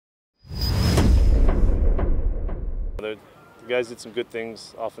the guys did some good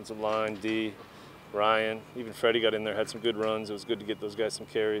things, offensive line, D, Ryan, even Freddie got in there, had some good runs. It was good to get those guys some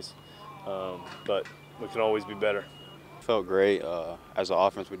carries, but we can always be better. Felt great. As an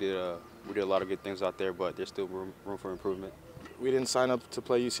offense, we did a lot of good things out there, but there's still room for improvement. We didn't sign up to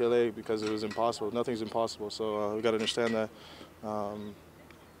play UCLA because it was impossible. Nothing's impossible, so we got to understand that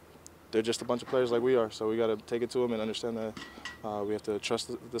they're just a bunch of players like we are. So we got to take it to them and understand that we have to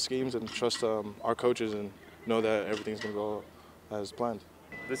trust the schemes and trust our coaches and know that everything's going to go as planned.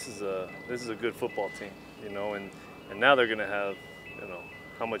 This is a good football team, you know, and now they're going to have, you know,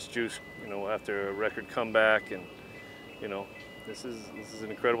 how much juice, you know, after a record comeback, and you know, this is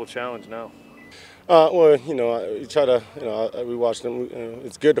an incredible challenge now. Well, you know, we try to, you know, we watch them.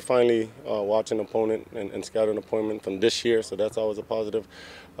 It's good to finally watch an opponent and scout an opponent from this year, so that's always a positive.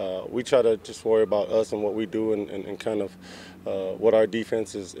 We try to just worry about us and what we do and kind of what our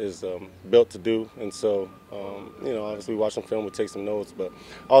defense is built to do. And so, you know, obviously watching film, we take some notes, but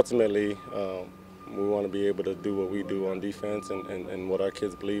ultimately we want to be able to do what we do on defense and what our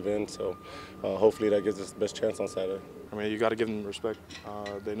kids believe in. So hopefully that gives us the best chance on Saturday. I mean, you got to give them respect.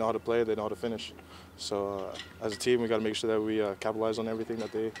 They know how to play, they know how to finish. So as a team, we got to make sure that we capitalize on everything,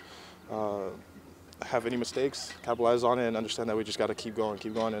 that they have any mistakes, capitalize on it, and understand that we just got to keep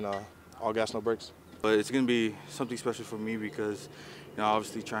going, and all gas, no brakes. But it's going to be something special for me because, you know,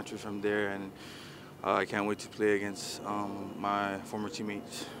 obviously transferred from there, and I can't wait to play against my former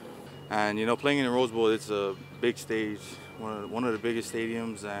teammates. And you know, playing in the Rose Bowl, it's a big stage, one of the biggest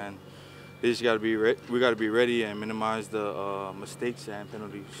stadiums, and they just got to be we got to be ready and minimize the mistakes and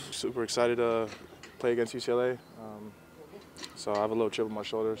penalties. Super excited to play against UCLA. So I have a little chip on my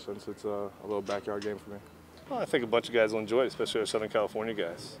shoulder since it's a little backyard game for me. Well, I think a bunch of guys will enjoy it, especially our Southern California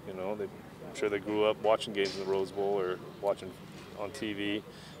guys. You know, I'm sure they grew up watching games in the Rose Bowl or watching on TV,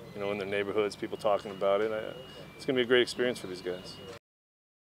 you know, in their neighborhoods, people talking about it. It's going to be a great experience for these guys.